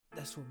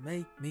That's what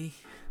made me.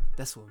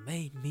 That's what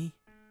made me.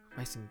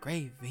 Rice and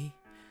gravy.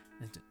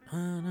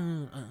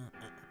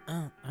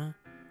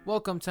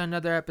 Welcome to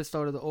another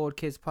episode of the Old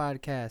Kids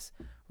Podcast.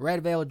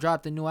 Redveil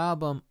dropped a new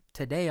album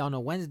today on a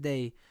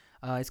Wednesday.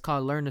 It's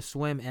called Learn to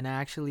Swim, and I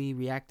actually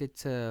reacted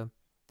to,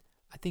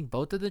 I think,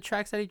 both of the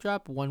tracks that he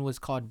dropped. One was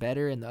called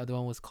Better, and the other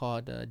one was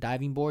called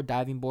Diving Board.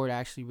 Diving Board I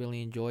actually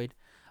really enjoyed.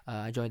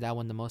 I enjoyed that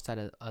one the most out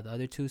of the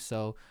other two,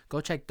 so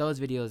go check those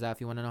videos out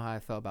if you want to know how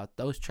I felt about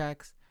those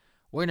tracks.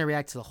 We're going to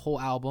react to the whole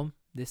album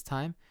this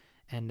time,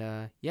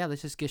 and yeah,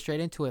 let's just get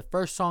straight into it.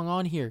 First song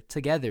on here,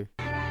 Together.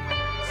 Yo.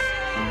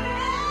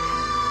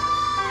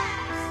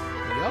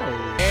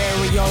 Air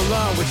in your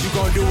lung, what you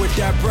gonna do with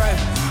that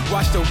breath?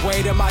 Watch the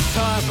weight of my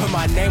tongue, put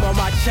my name on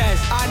my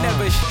chest. I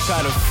never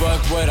try to fuck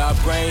with our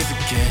brains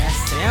again. That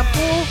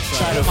sample?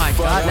 Oh my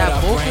god, that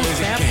vocal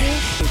sample?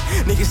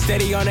 Niggas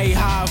steady on a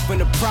high from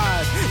the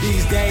prize.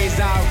 These days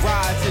I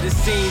ride to the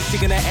scene,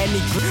 seeking at any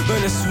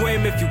learn to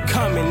swim if you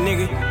coming,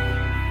 nigga.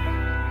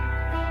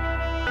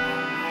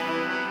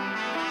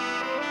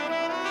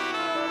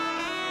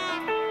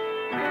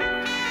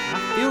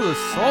 I feel the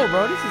soul,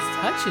 bro. This is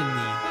touching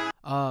me.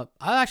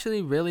 I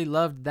actually really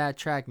loved that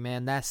track,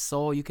 man. That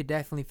soul, you could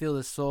definitely feel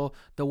the soul.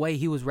 The way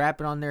he was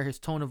rapping on there, his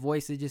tone of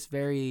voice is just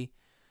very,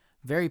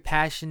 very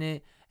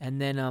passionate. And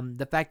then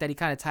the fact that he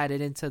kind of tied it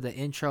into the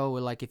intro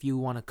with, like, if you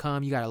want to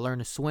come, you got to learn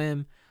to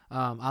swim.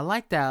 I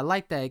like that. I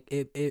like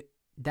that.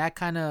 That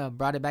kind of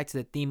brought it back to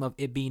the theme of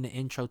it being the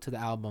intro to the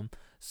album.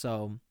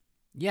 So,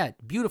 yeah,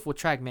 beautiful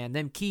track, man.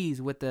 Them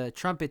keys with the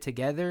trumpet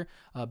together,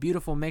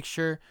 beautiful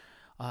mixture.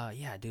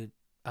 Yeah, dude.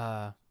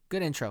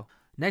 Good intro.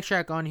 Next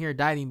track on here,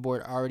 Diving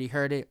Board. I already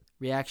heard it.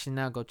 Reaction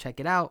now. Go check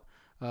it out.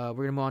 We're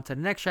going to move on to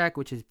the next track,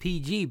 which is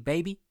PG,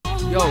 baby.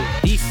 Yo,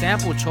 these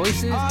sample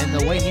choices and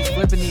the way he's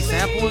flipping these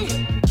samples,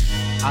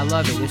 I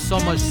love it. There's so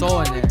much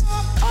soul in there.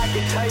 I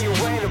can tell you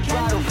when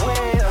about it will.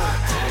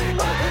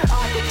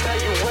 I can tell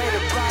you when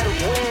about it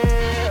will.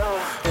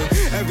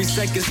 Every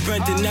second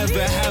spent to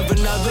never have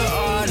another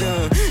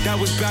order. That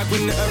was back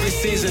when every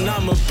season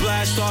I'ma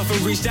blast off and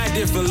reach that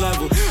different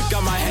level.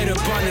 Got my head up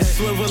on the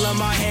swivel and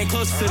my hand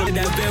close to the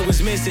that bed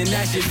was missing.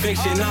 That shit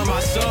fiction on my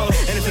soul.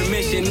 And if a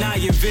mission, now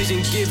your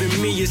vision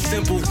giving me a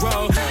simple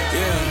role.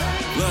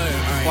 Yeah, look,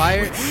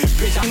 Quiet.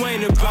 Bitch, I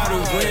ain't about to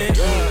win.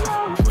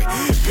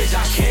 Bitch,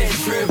 I can't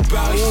trip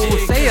about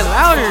shit. Say it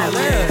louder,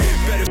 man.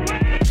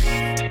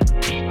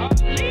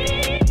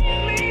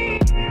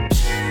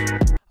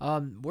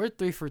 We're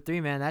 3 for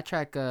 3, man. That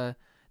track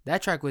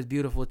was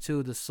beautiful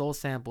too. The soul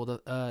sample,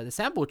 the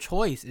sample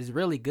choice is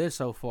really good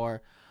so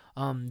far.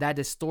 That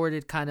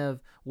distorted kind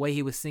of way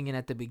he was singing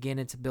at the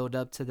beginning to build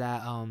up to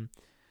that,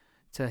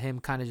 to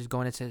him kind of just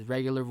going into his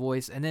regular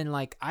voice, and then,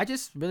 like, I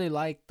just really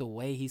like the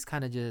way he's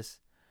kind of just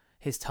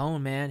his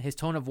tone, man. His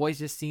tone of voice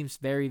just seems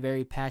very,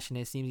 very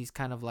passionate. It seems he's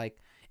kind of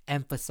like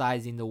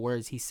emphasizing the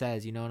words he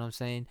says. You know what I'm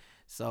saying?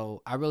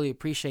 So I really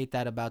appreciate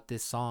that about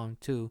this song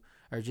too,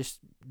 or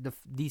just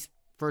these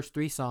first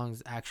 3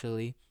 songs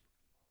actually.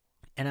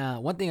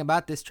 And one thing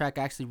about this track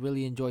I actually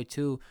really enjoyed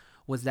too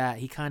was that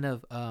he kind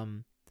of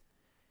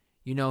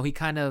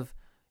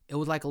it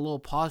was like a little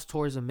pause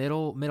towards the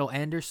middle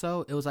end or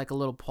so. It was like a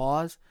little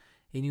pause,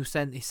 and he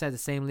said the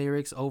same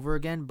lyrics over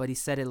again, but he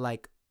said it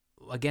like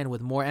again with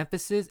more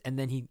emphasis, and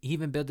then he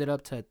even built it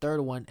up to a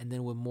third one and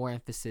then with more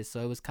emphasis. So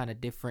it was kind of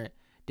different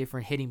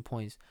hitting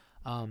points.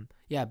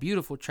 Yeah,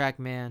 beautiful track,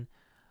 man.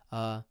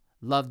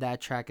 Love that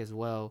track as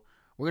well.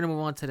 We're going to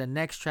move on to the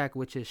next track,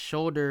 which is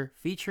Shoulder,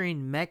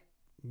 featuring Mech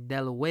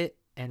Delowitt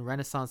and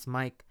Renaissance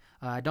Mike.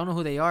 I don't know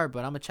who they are, but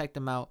I'm going to check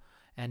them out.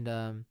 And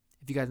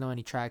if you guys know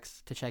any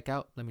tracks to check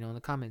out, let me know in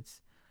the comments.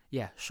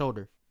 Yeah,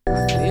 Shoulder.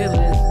 I feel it.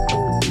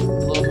 A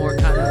little more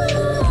kind of...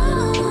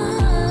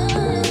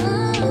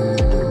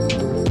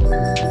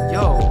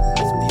 Yo,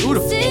 that's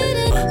beautiful.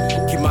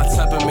 Keep my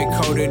temperament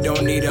coated,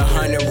 don't need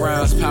 100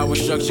 rounds. Power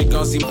structure,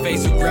 gon' see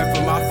face regret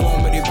from my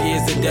formative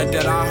years. The debt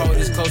that I hold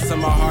is close to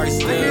my heart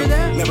still.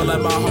 Never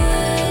let my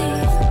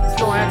heart.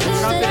 Let's go after the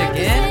trumpet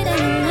again.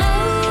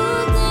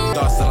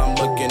 Thoughts that I'm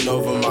looking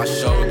over my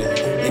shoulder.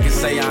 Niggas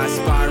say I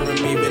inspire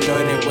them even though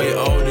they're way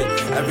older.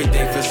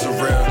 Everything feels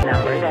surreal.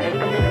 Number that has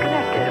been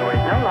disconnected or is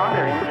no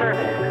longer in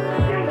service.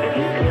 If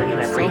you simply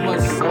have So reached much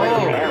the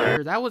recording error.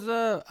 soul.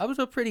 That was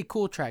a pretty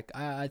cool track.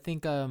 I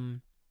think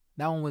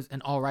that one was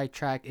an alright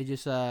track. It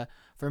just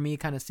for me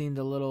kind of seemed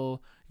a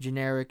little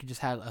generic. It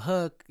just had a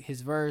hook,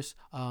 his verse,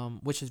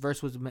 which his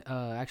verse was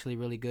actually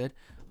really good.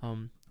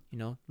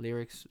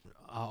 Lyrics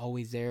are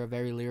always there,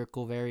 very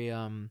lyrical, very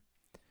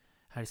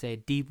how to say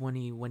it, deep when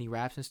he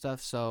raps and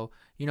stuff. So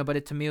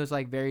but to me it was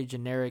like very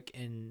generic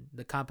in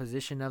the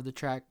composition of the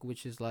track,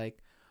 which is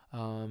like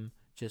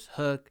just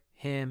hook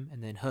him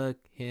and then hook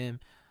him.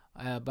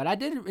 But I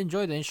did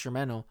enjoy the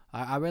instrumental.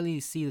 I really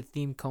see the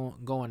theme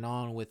going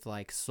on with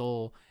like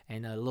soul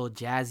and a little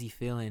jazzy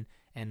feeling,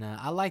 and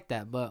I like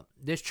that. But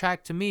this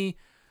track to me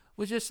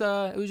was just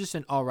it was just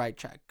an alright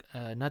track.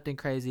 Nothing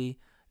crazy,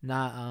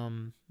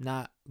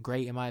 not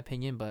great in my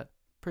opinion, but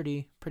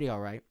pretty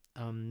alright.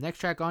 Next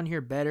track on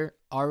here, Better.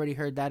 Already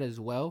heard that as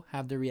well.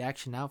 Have the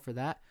reaction out for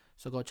that.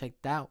 So go check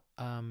that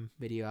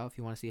video out if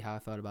you want to see how I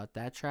felt about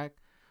that track.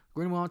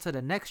 We're gonna move on to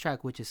the next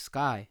track, which is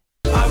Sky.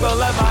 I'm gonna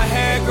let my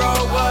hair grow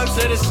up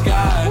to the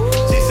sky.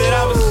 She said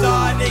I'm a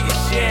star,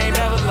 nigga, she ain't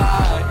never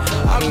lied.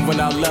 When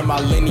I let my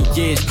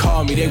lineage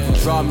call me, they will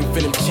draw me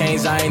for them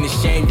chains. I ain't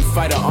ashamed, you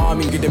fight an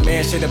army, get the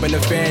man shit up in the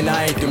fan.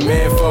 I ain't the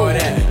man for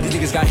that. These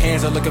niggas got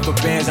hands, I'm looking for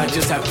bands, I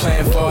just have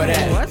planned for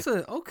that. Oh, that's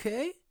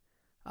okay.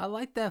 I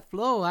like that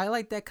flow. I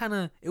like that kind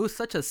of. It was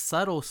such a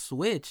subtle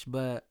switch,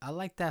 but I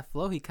like that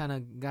flow he kind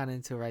of got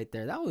into right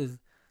there. That was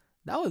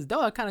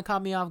dope. It kind of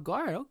caught me off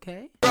guard.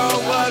 Okay. I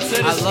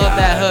love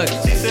that hook.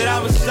 She said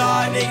I'm a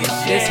star,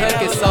 nigga, This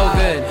hook is so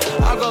good.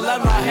 I'm gonna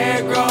let my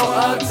hair grow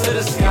up to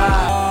the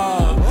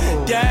sky.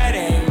 That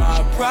ain't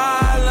my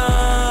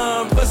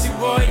problem. Pussy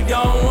boy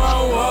don't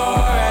want war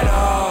at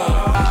all.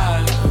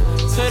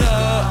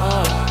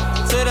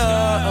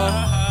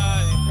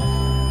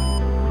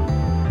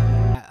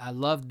 I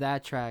love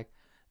that track.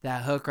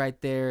 That hook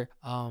right there.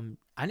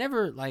 I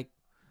never like.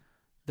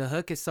 The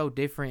hook is so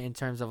different in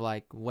terms of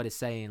like what it's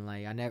saying.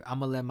 Like I'm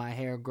gonna let my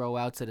hair grow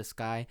out to the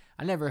sky.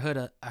 I never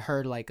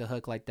heard like a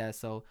hook like that.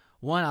 So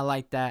one, I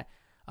like that.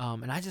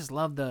 And I just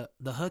love the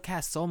hook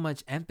has so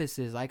much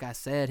emphasis. Like I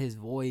said, his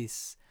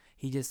voice,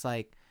 he just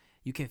like,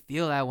 you can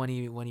feel that when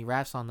he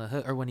raps on the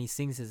hook or when he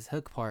sings his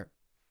hook part.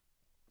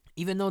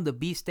 Even though the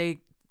beat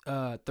stayed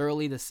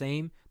thoroughly the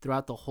same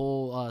throughout the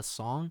whole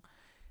song,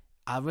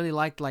 I really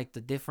liked like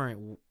the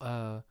different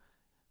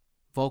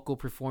vocal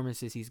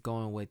performances he's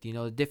going with, you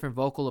know, different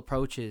vocal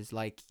approaches.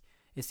 Like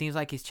it seems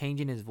like he's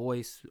changing his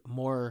voice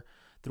more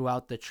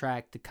throughout the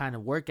track to kind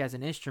of work as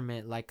an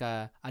instrument. Like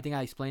I think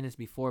I explained this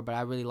before, but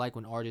I really like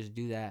when artists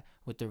do that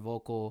with their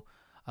vocal.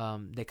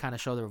 They kind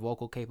of show their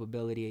vocal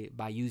capability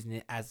by using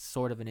it as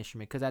sort of an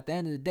instrument, because at the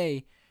end of the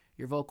day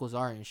your vocals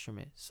are an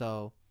instrument.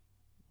 So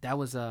that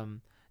was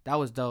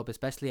dope,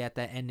 especially at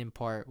that ending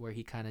part where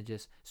he kind of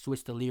just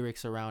switched the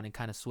lyrics around and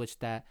kind of switched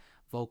that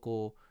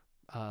vocal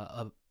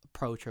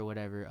approach or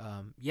whatever.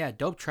 Yeah,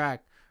 dope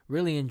track.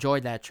 Really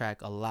enjoyed that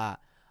track a lot.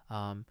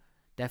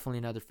 Definitely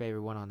another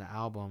favorite one on the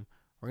album.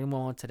 We're gonna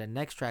move on to the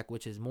next track,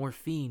 which is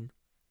Morphine,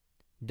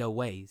 The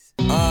Ways.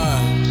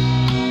 Yeah.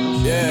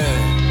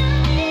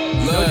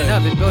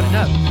 It's building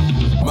up.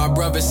 My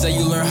brother say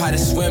you learn how to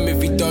swim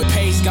if you throw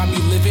pace. Got me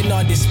living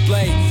on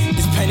display.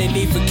 This pen and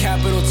need for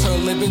capital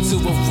turn live into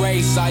a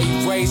race. I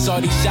erase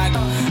all these shots. I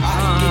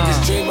can get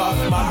this dream off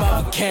my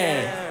mother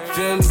can.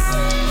 Feel me?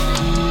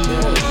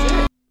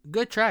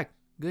 Good track.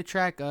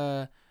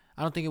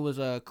 I don't think it was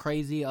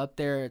crazy up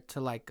there to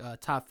like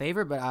top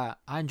favorite, but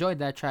I enjoyed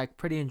that track.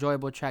 Pretty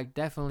enjoyable track.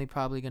 Definitely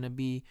probably gonna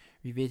be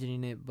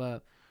revisiting it.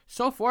 But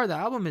so far the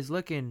album is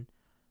looking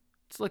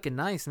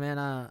nice,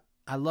 man.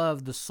 I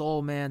love the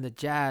soul, man, the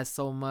jazz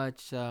so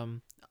much.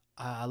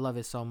 I love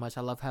it so much.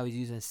 I love how he's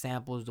using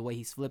samples, the way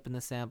he's flipping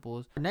the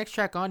samples. The next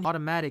track on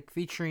Automatic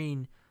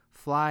featuring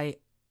Fly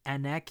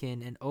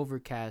Anakin and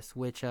Overcast,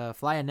 which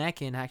Fly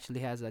Anakin actually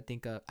has, I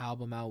think, a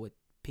album out with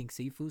Pink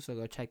Seafood, so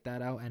go check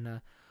that out.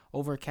 And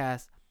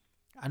Overcast,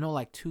 I know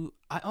like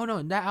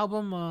that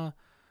album, I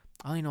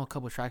only know a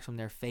couple tracks from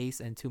their Face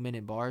and 2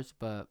 Minute Bars,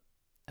 but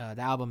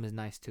the album is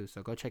nice too,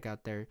 so go check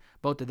out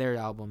both of their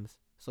albums.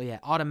 So yeah,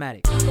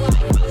 Automatic.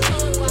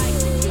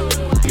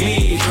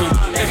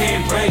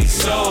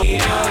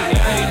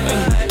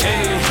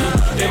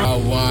 I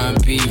wanna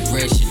be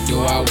rich, or do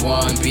I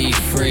wanna be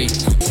free?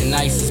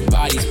 Tonight's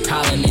bodies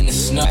piling in the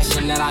snow.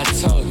 That I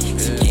told you,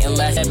 to getting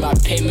less at my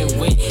payment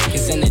with,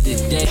 cause end of the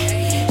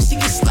day, she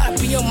can slap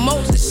me on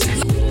Moses.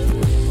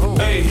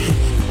 Hey,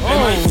 they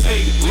might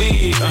take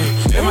me,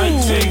 they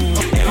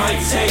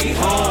might take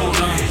home,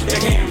 they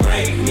can't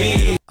break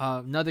me.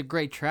 Another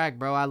great track,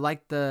 bro. I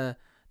like the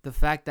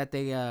fact that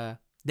they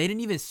didn't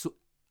even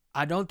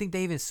I don't think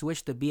they even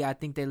switched the beat. I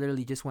think they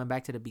literally just went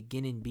back to the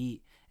beginning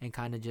beat and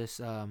kind of just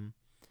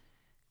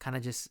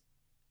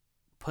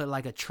put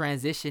like a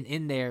transition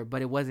in there,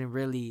 but it wasn't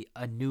really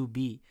a new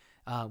beat,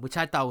 which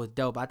I thought was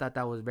dope. I thought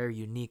that was very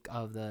unique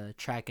of the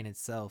track in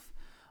itself.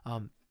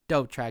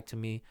 Dope track to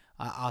me.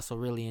 I also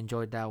really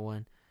enjoyed that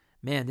one.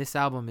 Man, this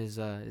album is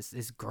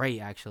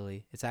great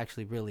actually. It's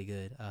actually really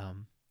good.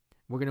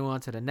 We're gonna go on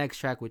to the next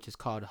track, which is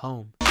called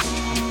Home.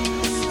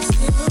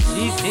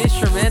 These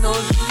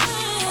instrumentals.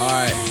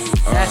 Alright.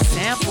 That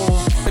sample.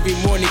 Every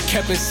morning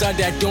kept inside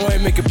that door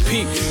and make a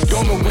peep.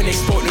 Dormant when they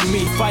spoke to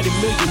me. Fight a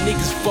million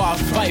niggas for I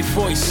fight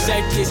for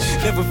acceptance.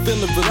 Never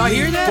feeling relief. Y'all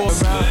hear that?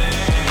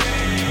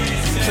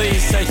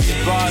 Please take the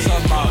bars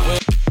off my way.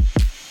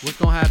 What's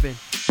gonna happen?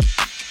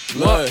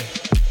 Look.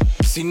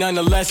 See,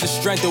 nonetheless, the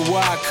strength of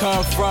where I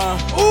come from.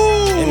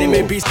 Ooh. And it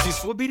may be.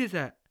 What beat is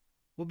that?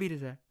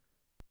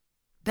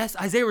 That's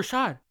Isaiah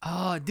Rashad.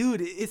 Oh, dude,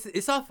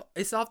 it's off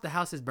The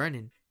House is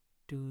Burning.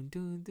 Dun,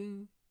 dun,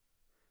 dun.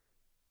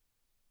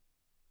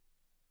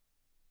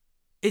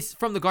 It's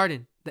From the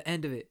Garden, the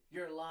end of it.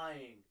 You're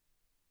lying.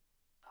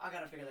 I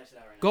gotta figure that shit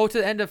out right now. Go to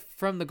the end of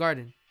From the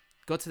Garden.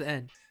 Go to the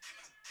end.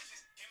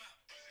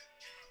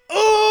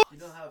 Oh! You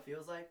know how it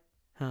feels like?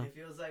 Huh. It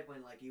feels like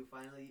when like you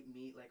finally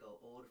meet like an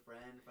old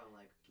friend from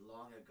like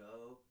long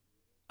ago.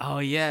 Oh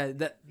yeah,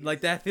 that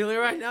like that feeling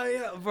right now,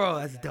 yeah, bro.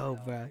 That's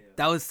dope, bro.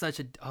 That was such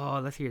a.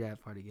 Oh, let's hear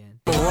that part again.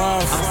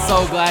 I'm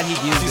so glad he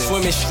used She it.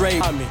 swimming straight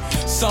on me,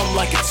 something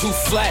like it too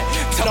flat.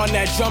 Turn on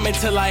that drum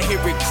until I hear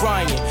it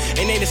crying,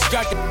 and they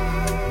distracted.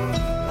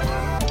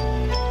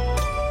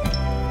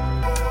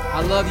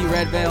 I love you,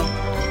 redveil.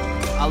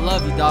 I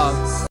love you,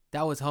 dog.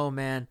 That was home,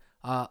 man.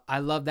 I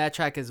love that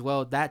track as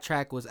well. That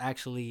track was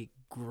actually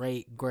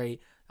great.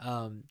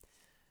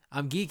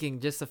 I'm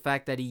geeking just the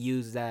fact that he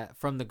used that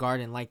From the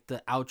Garden, like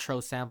the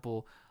outro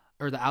sample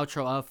or the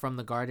outro of From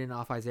the Garden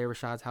off Isaiah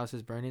Rashad's House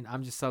is Burning.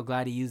 I'm just so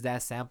glad he used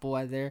that sample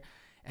right there,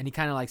 and he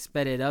kind of like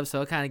sped it up,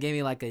 so it kind of gave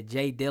me like a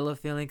Jay Dilla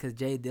feeling, because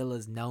Jay Dilla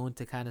is known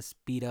to kind of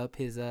speed up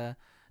his the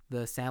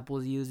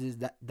samples he uses.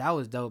 That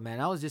was dope, man.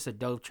 That was just a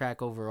dope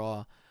track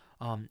overall.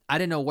 I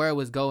didn't know where it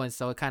was going,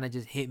 so it kind of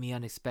just hit me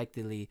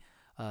unexpectedly.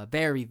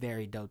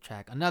 Very dope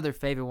track. Another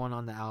favorite one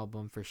on the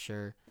album for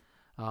sure.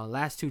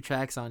 Last two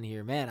tracks on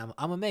here, man,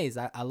 I'm amazed.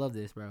 I love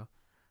this, bro.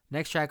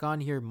 Next track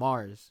on here,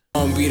 Mars.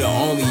 Won't be the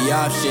only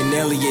option,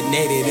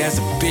 alienated as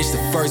a bitch, the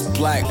first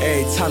black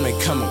every time they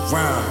come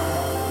around.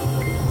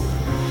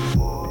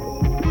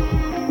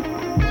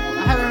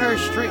 I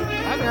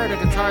haven't heard a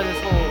guitar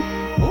this whole.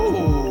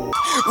 Ooh.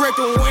 Rip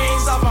the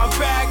wings off my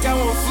back, I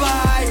won't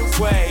fly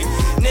away.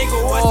 Nigga,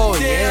 what's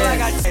the deal? Yeah.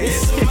 Like I said,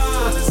 it's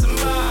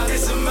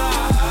a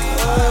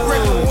mile.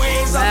 Rip the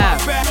wings off my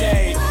back,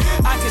 hey.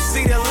 I can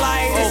see the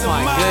light, it's Oh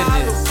my a mile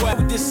goodness. away.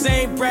 With the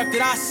same breath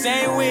that I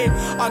sang with,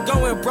 I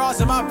go in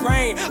bras in my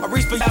brain. I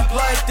reach for that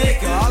blood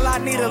thicker. All I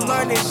need to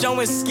learn is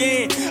showing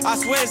skin. I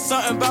swear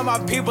something about my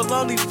people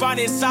only find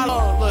it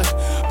solid. Look,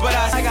 but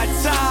I got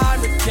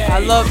time today. I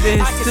love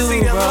this I can too, see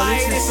the bro.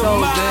 light, This is it's a so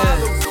mile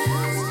good.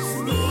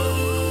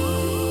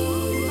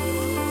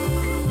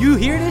 You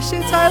hear this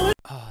shit, Tyler?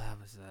 Oh,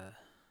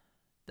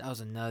 that was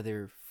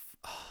another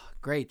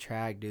great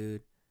track,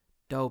 dude.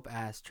 Dope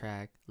ass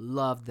track.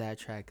 Loved that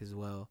track as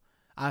well.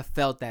 I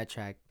felt that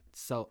track.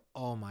 So,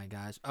 oh my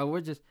gosh.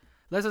 Let's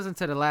listen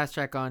to the last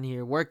track on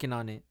here. Working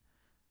on it.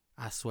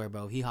 I swear,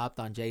 bro. He hopped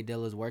on Jay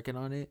Dilla's Working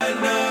on It. I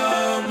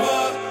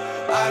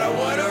don't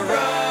wanna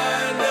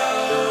run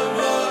no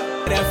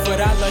more. That foot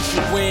I let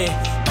you win.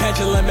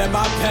 Pendulum and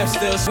my pep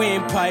still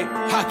swing pipe.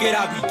 How could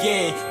I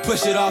begin?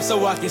 Push it off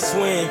so I can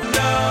swim. No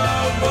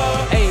more.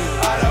 Hey.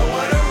 I don't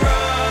wanna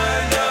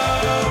run no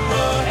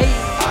more. Hey.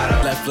 I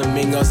don't let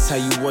flamingos tell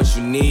you what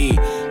you need.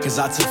 Cause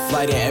I took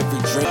flight in every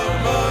dream. No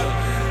more.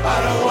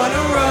 I don't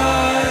wanna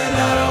run.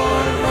 I don't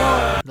wanna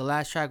run. The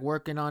last track,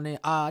 Working on It.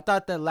 I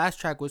thought the last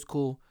track was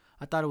cool.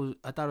 I thought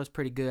it was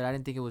pretty good. I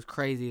didn't think it was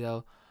crazy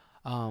though.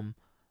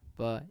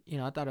 But you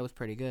know, I thought it was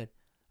pretty good.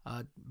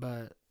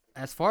 But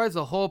as far as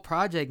the whole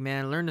project,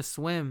 man, Learn to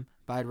Swim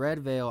by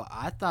Redveil,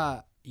 I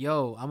thought,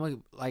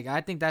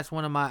 I think that's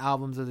one of my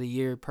albums of the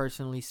year,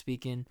 personally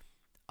speaking.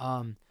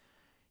 From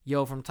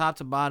top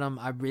to bottom,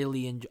 I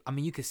really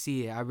you could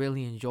see it. I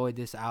really enjoyed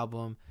this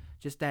album.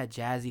 Just that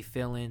jazzy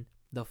feeling,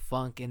 the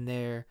funk in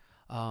there,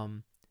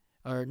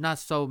 or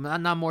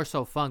not more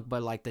so funk,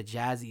 but like the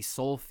jazzy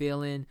soul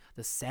feeling,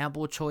 the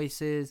sample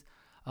choices,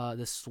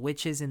 the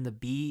switches in the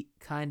beat,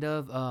 kind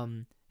of,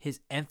 his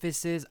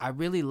emphasis. I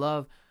really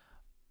love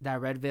that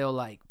Redveil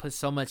like put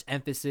so much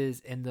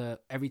emphasis in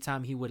every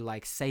time he would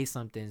like say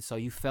something, so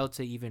you felt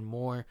it even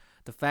more.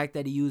 The fact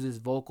that he uses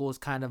vocals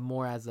kind of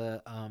more as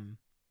an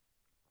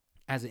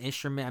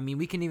instrument. I mean,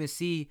 we can even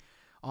see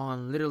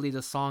on literally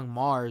the song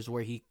Mars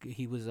where he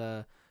was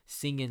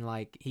singing,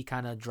 like he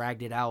kind of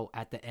dragged it out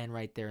at the end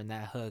right there in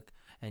that hook,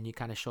 and you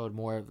kind of showed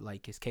more of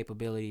like his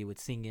capability with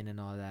singing and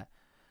all that.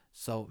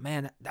 So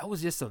man, that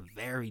was just a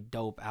very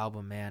dope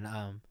album,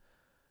 man.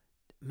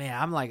 Man,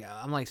 I'm like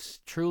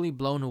truly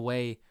blown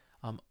away.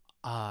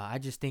 I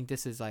just think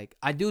this is like,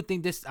 I do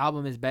think this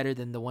album is better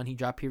than the one he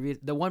dropped previous.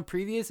 The one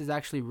previous is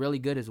actually really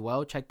good as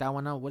well. Check that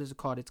one out. What is it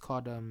called? It's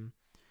called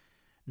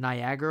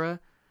Niagara.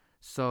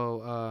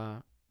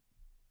 So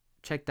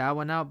check that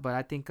one out. But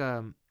I think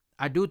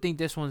I do think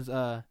this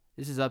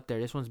is up there.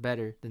 This one's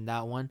better than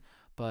that one.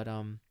 But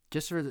man,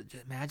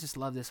 I just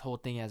love this whole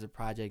thing as a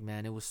project,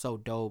 man. It was so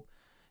dope.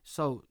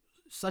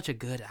 Such a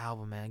good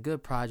album, man.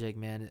 Good project,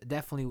 man.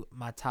 Definitely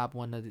my top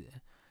ones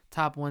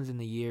in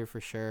the year for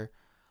sure.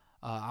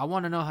 I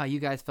want to know how you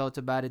guys felt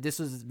about it. This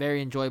was a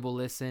very enjoyable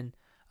listen.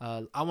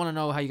 I want to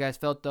know how you guys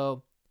felt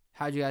though.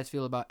 How'd you guys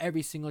feel about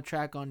every single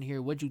track on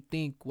here? What'd you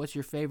think? What's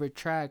your favorite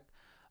track?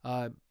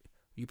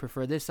 You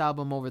prefer this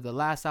album over the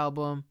last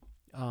album?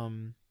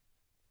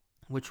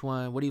 Which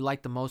one? What do you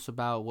like the most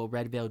about what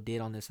Redveil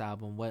did on this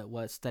album?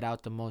 What stood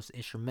out the most?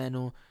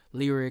 Instrumental,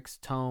 lyrics,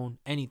 tone,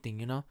 anything,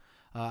 you know?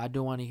 I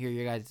do want to hear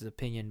your guys'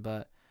 opinion,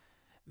 but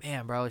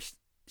man, bro,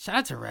 shout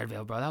out to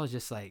Redveil, bro. That was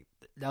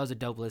a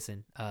dope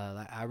listen.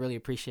 I really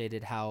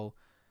appreciated how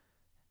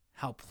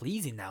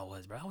pleasing that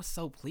was, bro. That was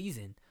so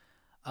pleasing.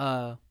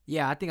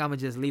 Yeah, I think I'm gonna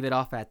just leave it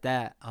off at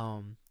that.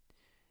 And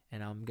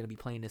I'm gonna be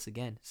playing this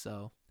again.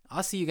 So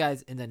I'll see you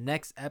guys in the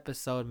next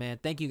episode, man.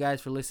 Thank you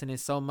guys for listening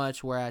so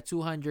much. We're at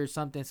 200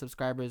 something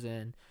subscribers,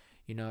 and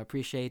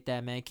appreciate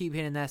that, man. Keep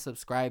hitting that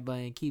subscribe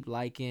button. Keep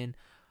liking.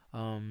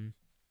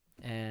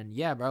 And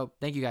yeah, bro,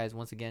 thank you guys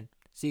once again.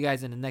 See you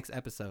guys in the next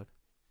episode.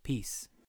 Peace.